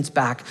those moments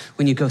back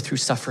when you go through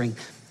suffering.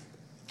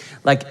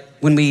 Like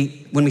when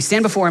we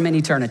stand before him in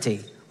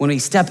eternity, when we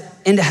step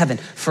into heaven,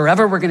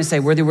 forever we're gonna say,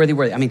 worthy, worthy,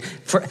 worthy. I mean,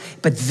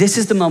 but this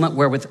is the moment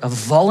where with a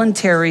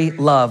voluntary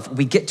love,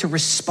 we get to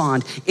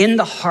respond in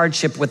the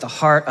hardship with a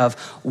heart of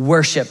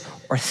worship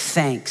or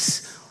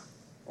thanks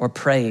or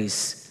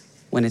praise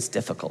when it's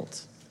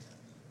difficult.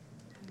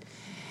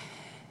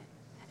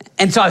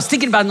 And so I was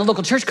thinking about it in the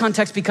local church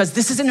context because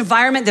this is an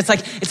environment that's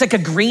it's like a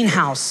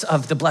greenhouse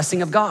of the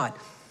blessing of God,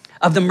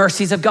 of the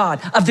mercies of God,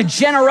 of the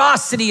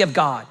generosity of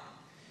God.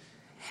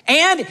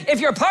 And if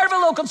you're a part of a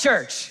local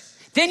church,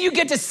 then you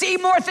get to see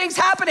more things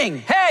happening.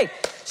 Hey,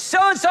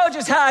 so-and-so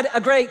just had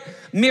a great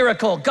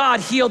miracle.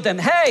 God healed them.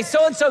 Hey,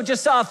 so-and-so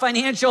just saw a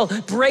financial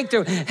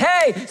breakthrough.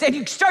 Hey, then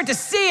you start to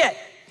see it.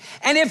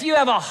 And if you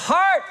have a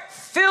heart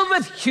filled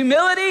with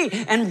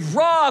humility and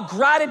raw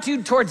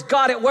gratitude towards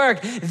God at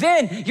work,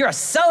 then you're a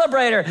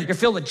celebrator. You're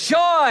filled with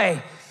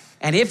joy.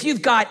 And if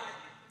you've got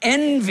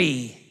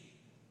envy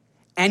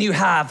and you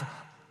have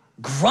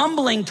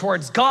grumbling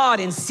towards God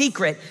in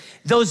secret,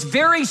 those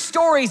very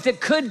stories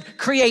that could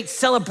create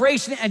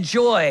celebration and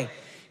joy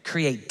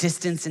create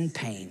distance and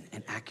pain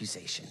and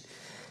accusation.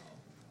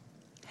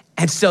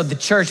 And so the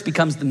church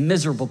becomes the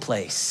miserable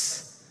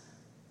place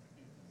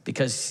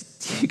because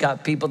you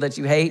got people that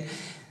you hate,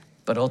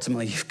 but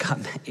ultimately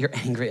you're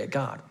angry at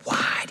God.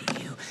 Why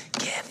do you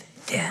give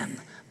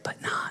them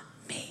but not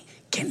me?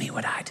 Give me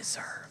what I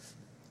deserve.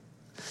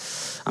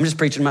 I'm just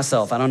preaching to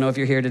myself. I don't know if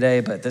you're here today,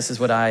 but this is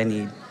what I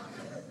need.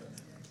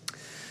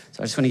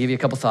 So I just want to give you a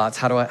couple thoughts.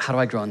 How do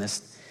I grow in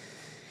this?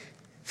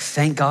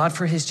 Thank God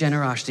for his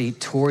generosity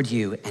toward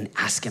you and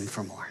ask him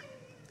for more.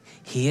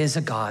 He is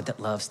a God that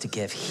loves to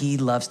give. He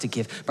loves to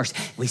give mercy.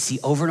 We see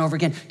over and over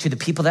again to the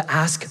people that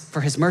ask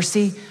for his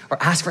mercy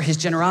or ask for his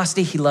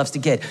generosity, he loves to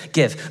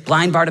give.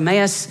 Blind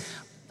Bartimaeus,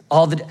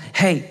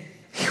 hey,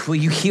 will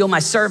you heal my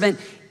servant?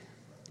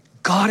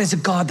 God is a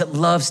God that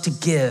loves to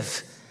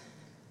give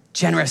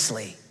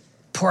generously,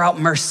 pour out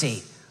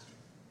mercy,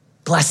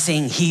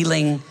 blessing,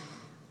 healing.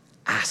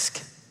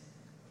 Ask.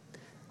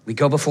 We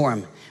go before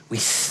him. We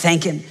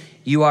thank him.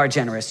 You are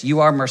generous. You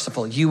are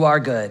merciful. You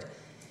are good.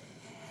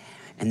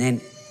 And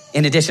then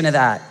in addition to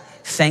that,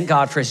 thank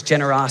God for his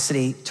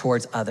generosity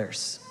towards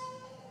others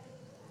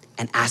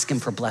and ask him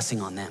for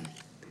blessing on them.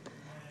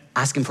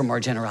 Ask him for more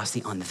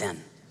generosity on them.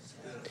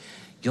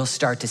 You'll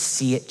start to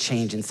see it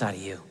change inside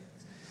of you.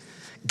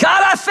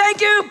 God, I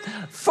thank you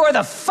for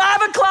the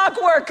 5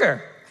 o'clock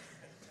worker.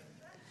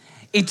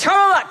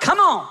 Eternal life, come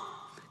on.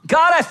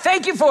 God, I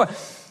thank you for,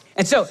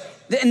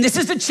 and this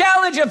is the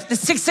challenge of the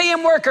 6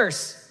 a.m.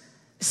 workers.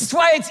 This is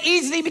why it's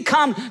easy to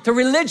become the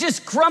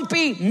religious,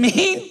 grumpy,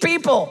 mean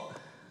people.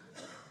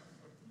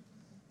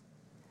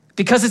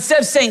 Because instead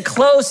of staying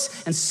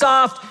close and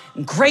soft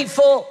and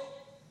grateful,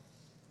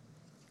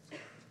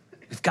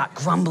 we've got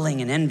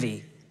grumbling and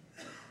envy.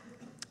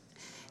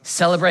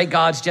 Celebrate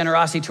God's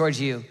generosity towards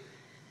you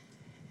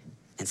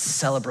and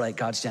celebrate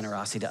God's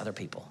generosity to other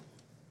people.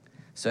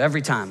 So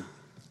every time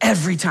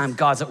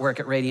God's at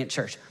work at Radiant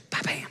Church,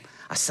 bam,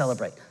 I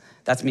celebrate.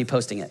 That's me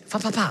posting it.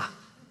 Fa-fa-fa.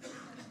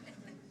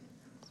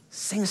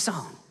 Sing a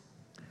song.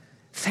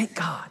 Thank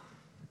God.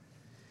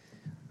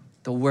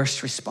 The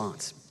worst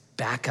response,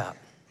 back up.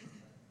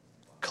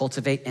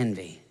 Cultivate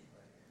envy.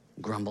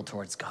 Grumble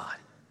towards God.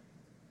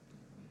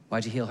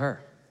 Why'd you heal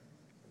her?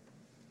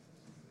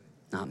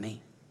 Not me.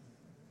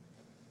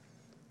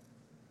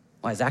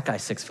 Why is that guy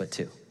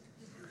 6'2"?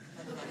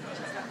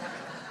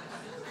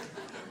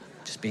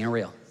 Just being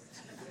real.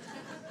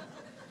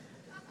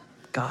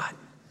 God,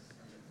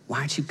 why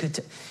aren't you good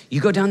to,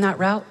 you go down that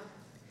route,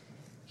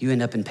 you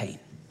end up in pain.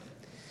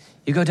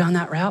 You go down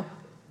that route,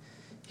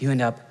 you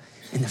end up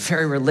in the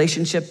very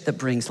relationship that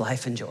brings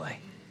life and joy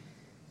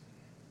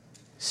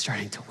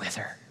starting to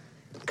wither.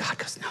 God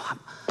goes, no,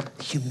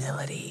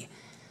 humility.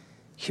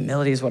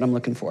 Humility is what I'm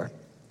looking for.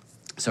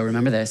 So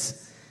remember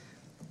this.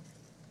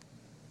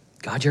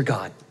 God, you're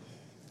God.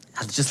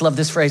 I just love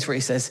this phrase where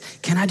he says,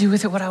 can I do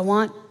with it what I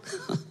want?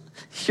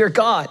 You're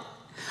God.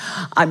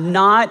 I'm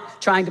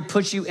not trying to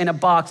put you in a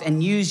box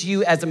and use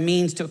you as a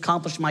means to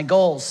accomplish my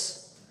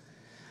goals.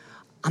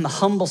 I'm a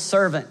humble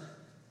servant.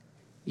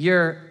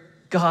 You're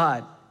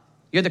God.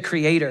 You're the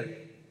creator.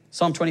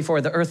 Psalm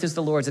 24, the earth is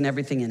the Lord's and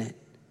everything in it.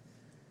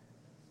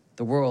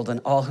 The world and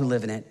all who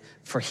live in it,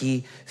 for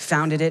he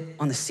founded it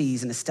on the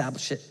seas and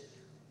established it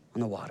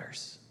on the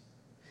waters.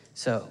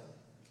 So,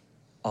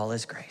 all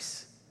is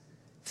grace.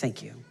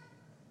 Thank you.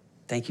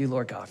 Thank you,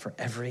 Lord God, for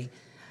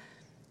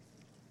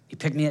you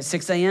pick me at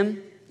 6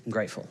 a.m., I'm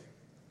grateful.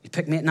 You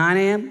pick me at 9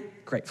 a.m.,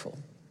 grateful.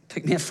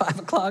 Pick me at 5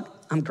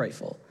 o'clock, I'm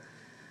grateful.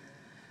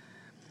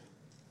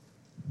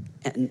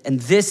 And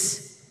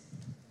this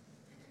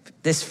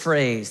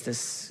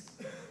phrase,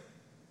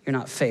 you're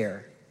not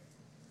fair,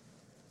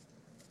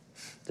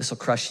 this will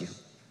crush you.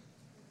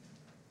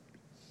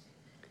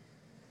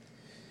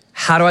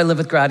 How do I live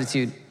with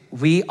gratitude?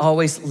 We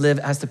always live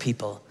as the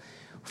people.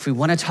 If we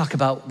want to talk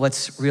about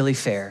what's really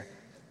fair,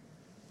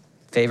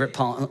 favorite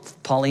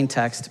Pauline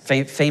text,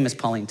 famous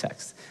Pauline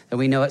text, that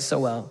we know it so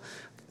well.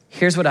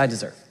 Here's what I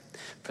deserve.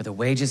 For the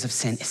wages of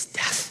sin is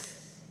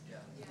death.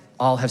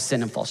 All have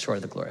sinned and fall short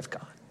of the glory of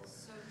God.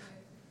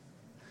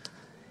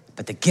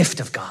 But the gift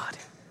of God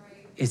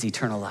is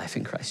eternal life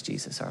in Christ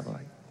Jesus our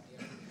Lord.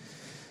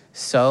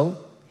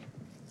 So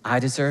I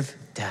deserve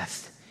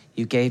death.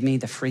 You gave me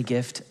the free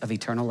gift of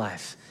eternal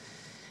life.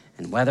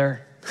 And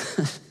whether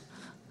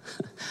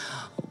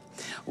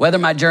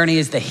my journey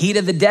is the heat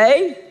of the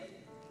day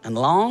and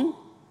long.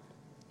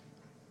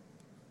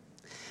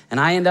 And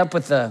I end up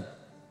with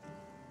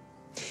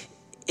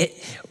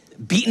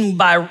beaten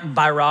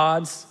by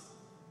rods.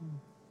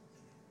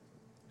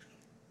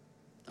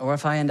 Or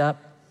if I end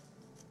up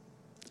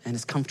and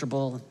it's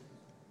comfortable,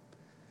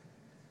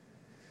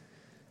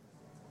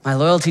 my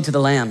loyalty to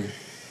the Lamb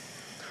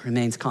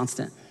remains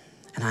constant,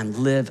 and I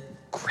live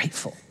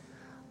grateful.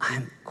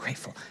 I'm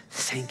grateful.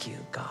 Thank you,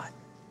 God.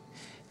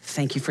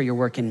 Thank you for your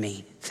work in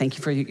me. Thank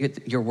you for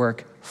your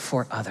work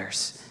for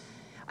others.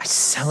 I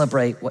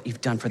celebrate what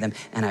you've done for them,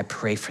 and I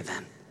pray for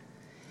them.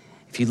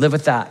 If you live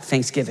with that,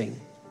 thanksgiving,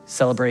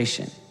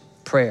 celebration,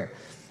 prayer,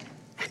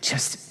 and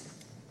just,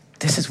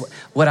 this is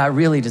what I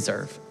really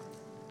deserve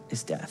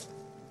is death.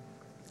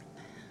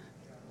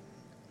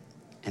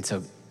 And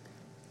so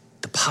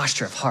the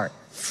posture of heart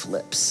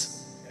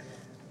flips.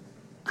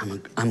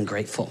 I'm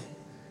grateful.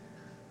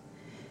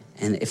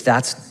 And if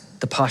that's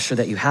the posture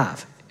that you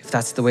have, if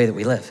that's the way that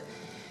we live,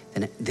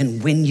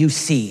 then when you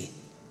see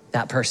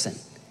that person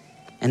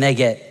and they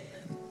get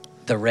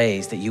the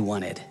raise that you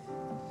wanted,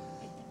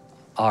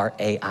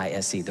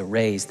 R-A-I-S-E, the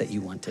raise that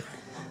you wanted.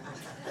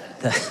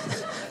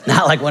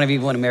 Not like one of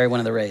you want to marry one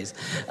of the rays.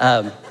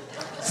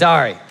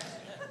 Sorry.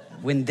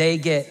 When they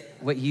get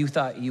what you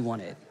thought you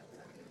wanted,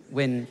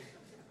 when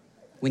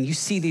you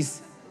see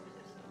these,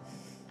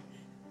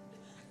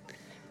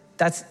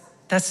 that's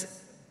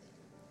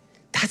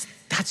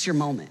your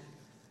moment.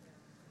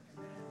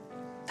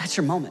 That's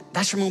your moment.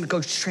 That's your moment to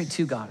go straight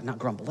to God and not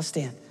grumble. Let's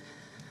stand.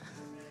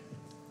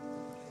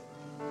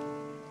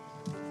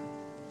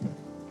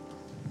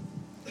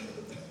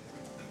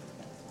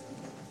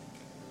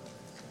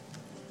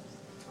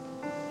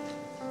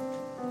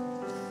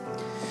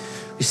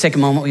 You just take a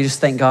moment, we just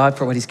thank God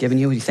for what he's given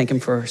you. We thank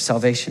him for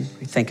salvation.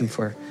 We thank him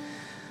for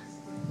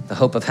the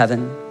hope of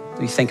heaven.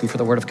 We thank him for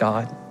the word of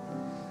God.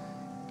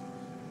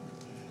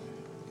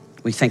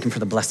 We thank him for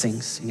the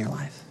blessings in your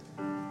life.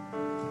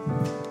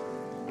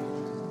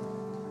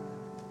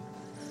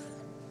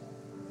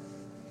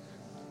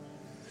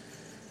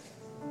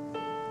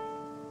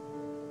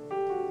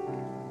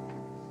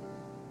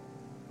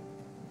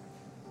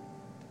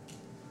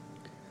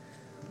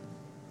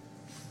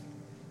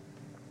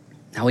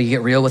 Now will you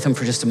get real with him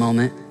for just a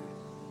moment?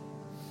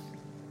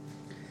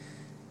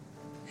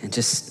 And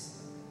just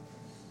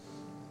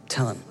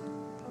tell him,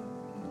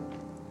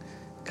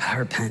 God, I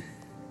repent.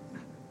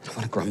 I don't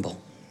want to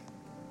grumble.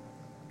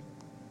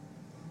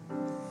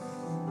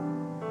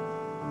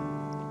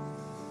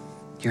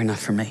 You're enough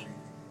for me.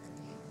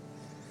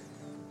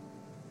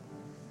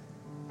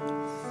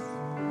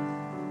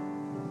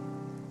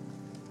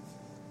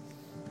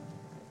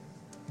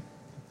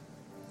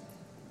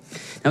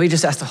 Now we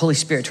just ask the Holy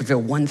Spirit to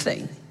reveal one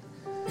thing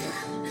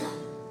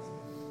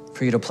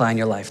for you to apply in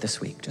your life this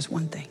week. Just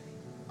one thing.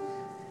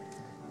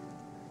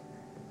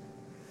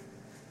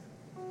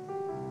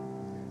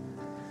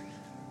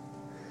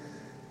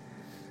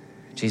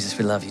 Jesus,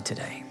 we love you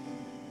today.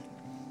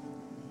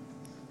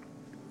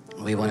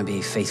 We want to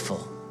be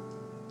faithful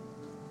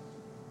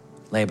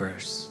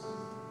laborers,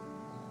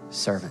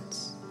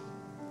 servants.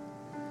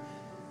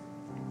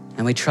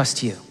 And we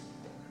trust you.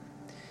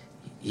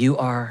 You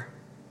are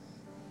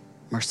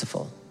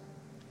merciful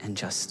and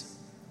just.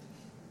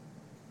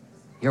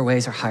 Your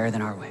ways are higher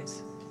than our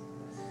ways.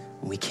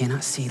 We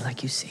cannot see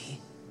like you see.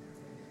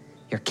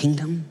 Your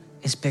kingdom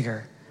is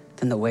bigger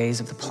than the ways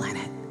of the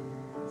planet,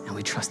 and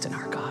we trust in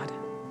our God.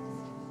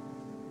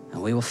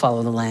 And we will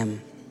follow the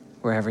Lamb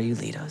wherever you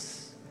lead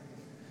us.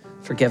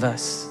 Forgive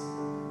us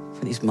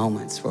for these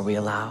moments where we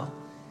allow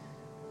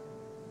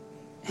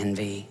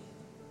envy,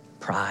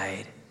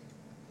 pride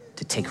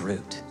to take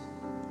root.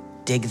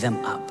 Dig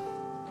them up,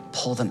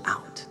 pull them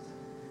out.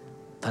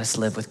 Let us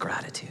live with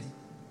gratitude.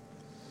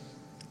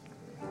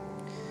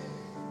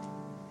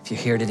 If you're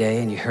here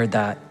today and you heard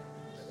that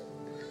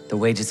the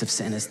wages of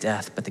sin is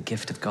death, but the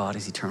gift of God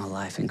is eternal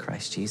life in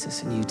Christ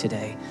Jesus, and you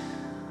today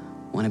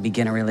want to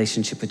begin a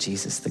relationship with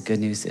Jesus, the good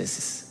news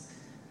is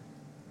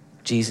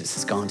Jesus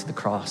has gone to the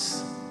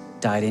cross,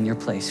 died in your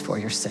place for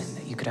your sin,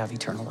 that you could have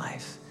eternal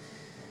life.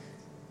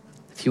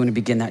 If you want to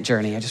begin that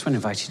journey, I just want to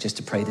invite you just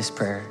to pray this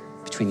prayer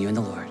between you and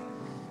the Lord.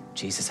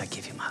 Jesus, I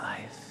give you my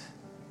life.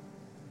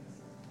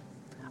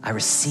 I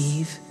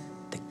receive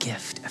the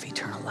gift of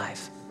eternal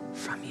life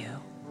from you.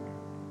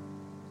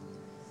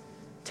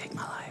 Take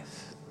my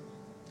life.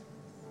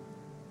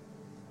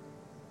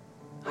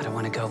 I don't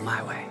want to go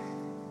my way.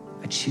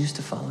 I choose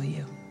to follow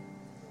you.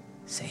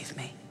 Save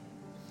me.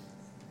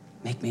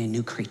 Make me a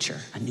new creature,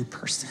 a new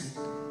person.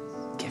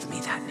 Give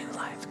me that new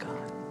life,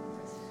 God.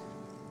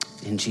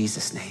 In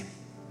Jesus' name.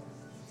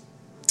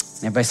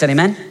 Everybody said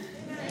amen?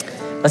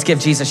 Amen. Let's give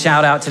Jesus a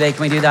shout out today.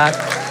 Can we do that?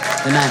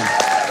 Amen.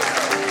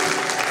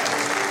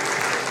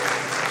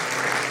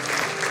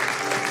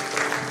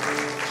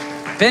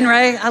 Ben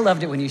Ray, I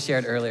loved it when you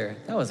shared earlier.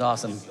 That was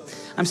awesome.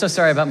 I'm so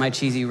sorry about my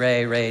cheesy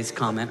Ray's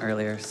comment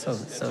earlier. So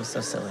silly,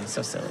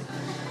 so silly.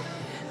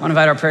 I want to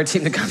invite our prayer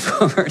team to come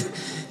forward.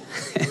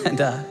 And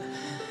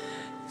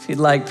if you'd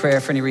like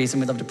prayer for any reason,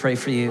 we'd love to pray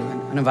for you.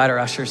 And invite our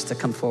ushers to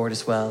come forward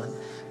as well.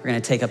 We're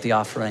gonna take up the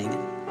offering.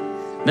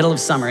 Middle of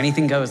summer,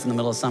 anything goes in the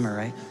middle of summer,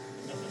 right?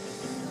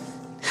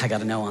 I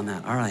got a no on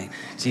that. All right,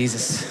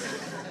 Jesus,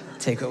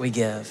 take what we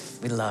give.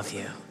 We love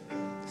you.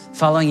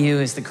 Following you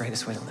is the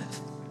greatest way to live.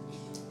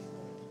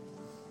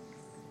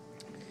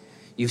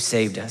 You've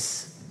saved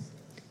us.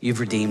 You've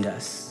redeemed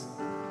us.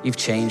 You've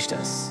changed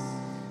us.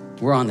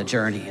 We're on the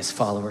journey as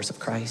followers of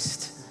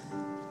Christ.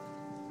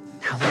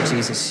 Now, Lord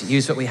Jesus,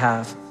 use what we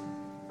have.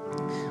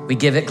 We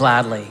give it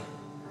gladly.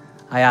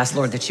 I ask,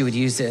 Lord, that you would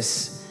use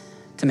this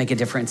to make a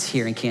difference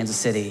here in Kansas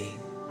City.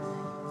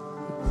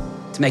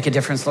 To make a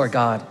difference, Lord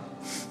God,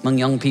 among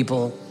young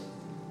people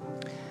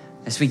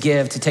as we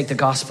give to take the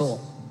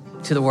gospel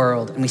to the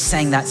world. And we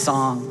sang that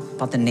song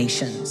about the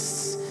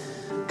nations.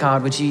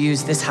 God, would you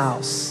use this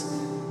house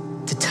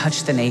to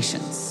touch the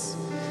nations?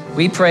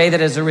 We pray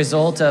that as a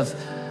result of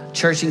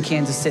church in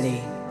Kansas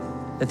City,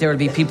 that there would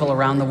be people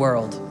around the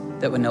world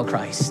that would know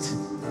Christ.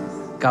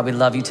 God, we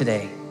love you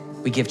today.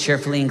 We give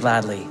cheerfully and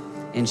gladly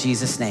in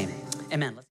Jesus' name. Amen.